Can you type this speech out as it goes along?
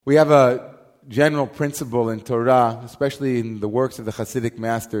We have a general principle in Torah, especially in the works of the Hasidic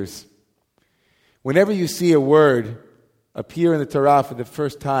masters. Whenever you see a word appear in the Torah for the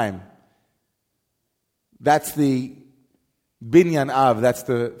first time, that's the binyan av, that's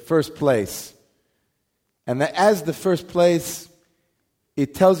the first place. And that as the first place,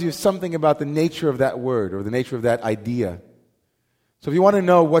 it tells you something about the nature of that word or the nature of that idea. So if you want to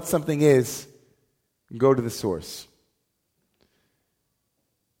know what something is, go to the source.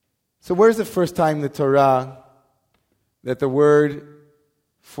 So where's the first time in the Torah that the word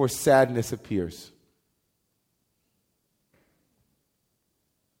for sadness appears?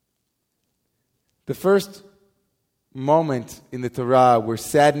 The first moment in the Torah where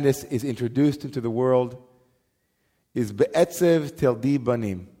sadness is introduced into the world is Be'etzev Teldi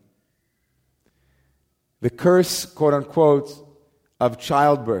Banim. The curse, quote unquote, of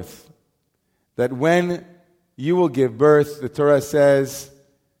childbirth. That when you will give birth, the Torah says,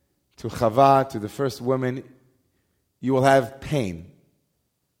 to Chava, to the first woman, you will have pain.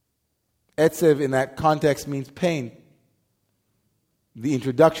 Etzev in that context means pain. The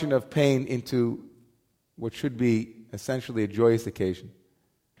introduction of pain into what should be essentially a joyous occasion.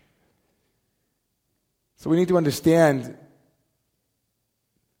 So we need to understand,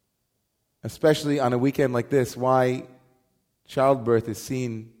 especially on a weekend like this, why childbirth is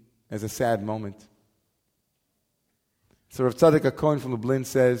seen as a sad moment. So Rav Tzadok HaKohen from Lublin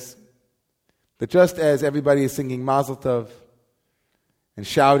says that just as everybody is singing Mazel Tov and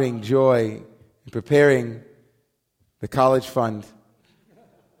shouting joy and preparing the college fund,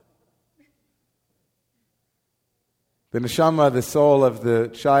 the neshama, the soul of the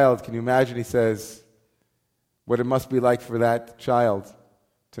child, can you imagine, he says, what it must be like for that child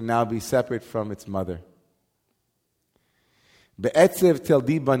to now be separate from its mother. Be'etzev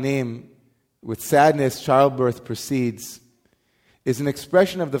teldi banim, with sadness childbirth proceeds, is an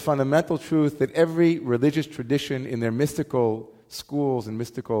expression of the fundamental truth that every religious tradition in their mystical schools and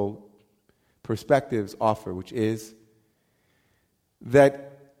mystical perspectives offer, which is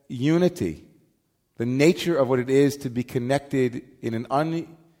that unity, the nature of what it is to be connected in an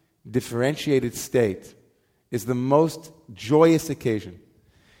undifferentiated state, is the most joyous occasion.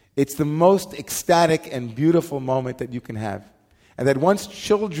 It's the most ecstatic and beautiful moment that you can have. And that once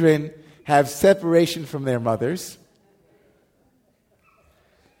children have separation from their mothers,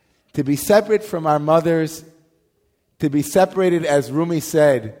 to be separate from our mothers, to be separated, as Rumi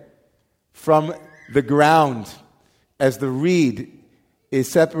said, from the ground, as the reed is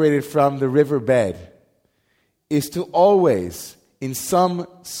separated from the riverbed, is to always, in some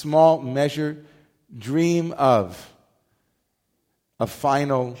small measure, dream of a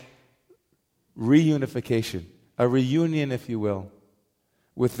final reunification, a reunion, if you will,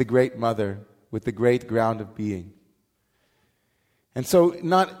 with the great mother, with the great ground of being. And so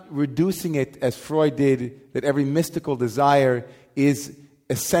not reducing it, as Freud did, that every mystical desire is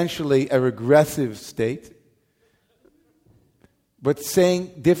essentially a regressive state, but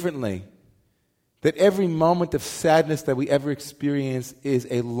saying differently, that every moment of sadness that we ever experience is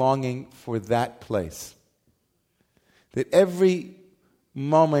a longing for that place. That every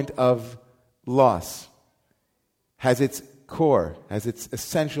moment of loss has its core, has its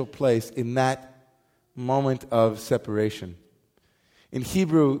essential place in that moment of separation. In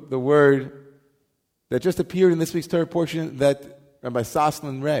Hebrew, the word that just appeared in this week's Torah portion that Rabbi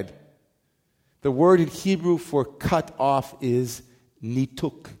Soslin read, the word in Hebrew for cut off is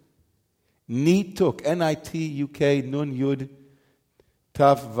nituk. Nituk, N-I-T-U-K, nun yud,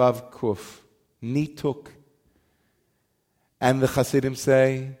 tav vav kuf. Nituk. And the Hasidim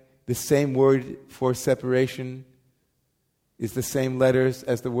say the same word for separation is the same letters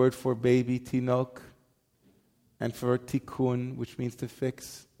as the word for baby, tinok, and for tikkun, which means to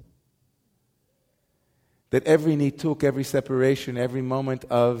fix. That every nituk, every separation, every moment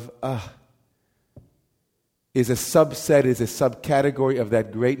of is a subset, is a subcategory of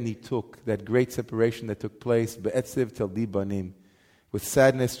that great nituk, that great separation that took place. Be'etziv teldi banim. With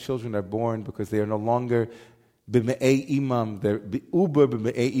sadness, children are born because they are no longer b'me'ei imam. They're uber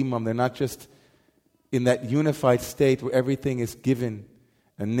b'me'ei imam. They're not just in that unified state where everything is given.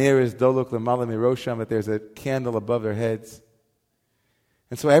 And near is doluk l'mala mirosham, that there's a candle above their heads.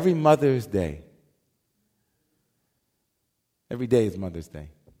 And so every Mother's Day, every day is Mother's Day.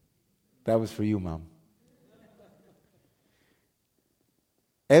 That was for you, Mom.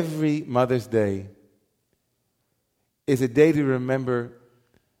 Every Mother's Day is a day to remember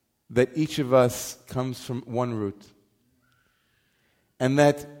that each of us comes from one root. And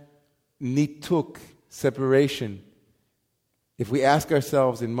that nituk, separation, if we ask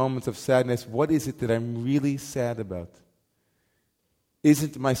ourselves in moments of sadness, what is it that I'm really sad about?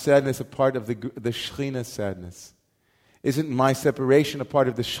 Isn't my sadness a part of the Shekhinah's sadness? Isn't my separation a part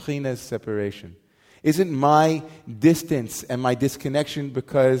of the Shekhinah's separation? Isn't my distance and my disconnection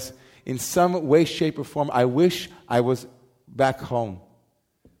because in some way, shape, or form, I wish I was back home?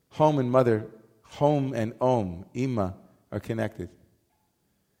 Home and mother, home and Om, Ima, are connected.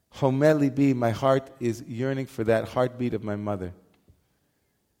 Homeh libi, my heart is yearning for that heartbeat of my mother.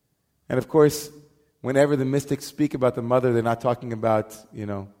 And of course, whenever the mystics speak about the mother, they're not talking about,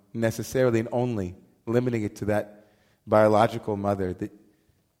 necessarily and only limiting it to that biological mother,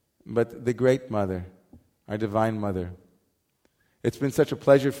 but the great mother, our divine mother. It's been such a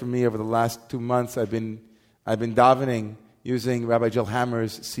pleasure for me over the last 2 months. I've been davening using Rabbi Jill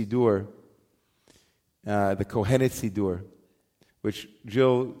Hammer's Siddur, the Kohenet Siddur, which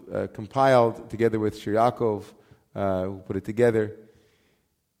Jill compiled together with Shir Yaakov, who put it together.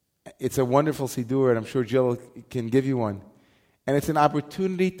 It's a wonderful Siddur, and I'm sure Jill can give you one. And it's an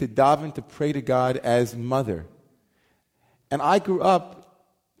opportunity to daven, to pray to God as mother. And I grew up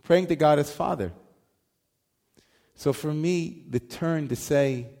praying to God as father. So for me, the turn to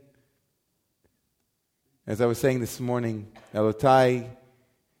say, as I was saying this morning, Elotai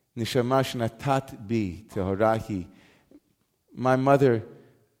nishama shnatat bi tehorahi, my mother,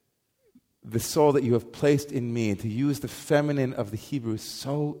 the soul that you have placed in me, and to use the feminine of the Hebrew is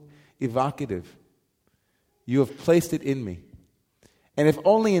so evocative. You have placed it in me. And if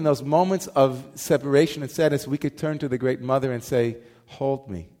only in those moments of separation and sadness we could turn to the great mother and say, hold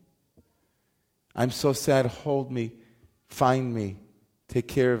me. I'm so sad, hold me, find me, take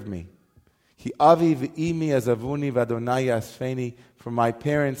care of me. Hi avi v'imi azavuni v'adonai asfeni, for my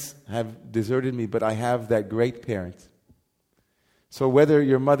parents have deserted me, but I have that great parent. So whether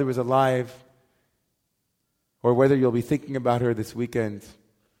your mother is alive or whether you'll be thinking about her this weekend,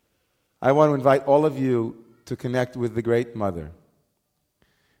 I want to invite all of you to connect with the great mother,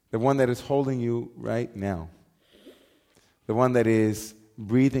 the one that is holding you right now, the one that is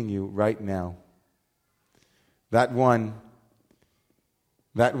breathing you right now. That one,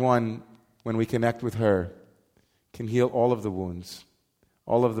 when we connect with her, can heal all of the wounds,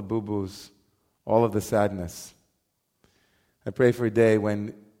 all of the boo-boos, all of the sadness. I pray for a day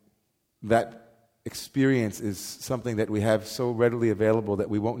when that experience is something that we have so readily available that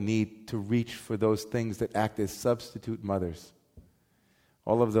we won't need to reach for those things that act as substitute mothers.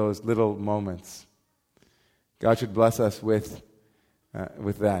 All of those little moments. God should bless us with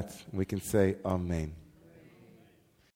that. We can say, Amen.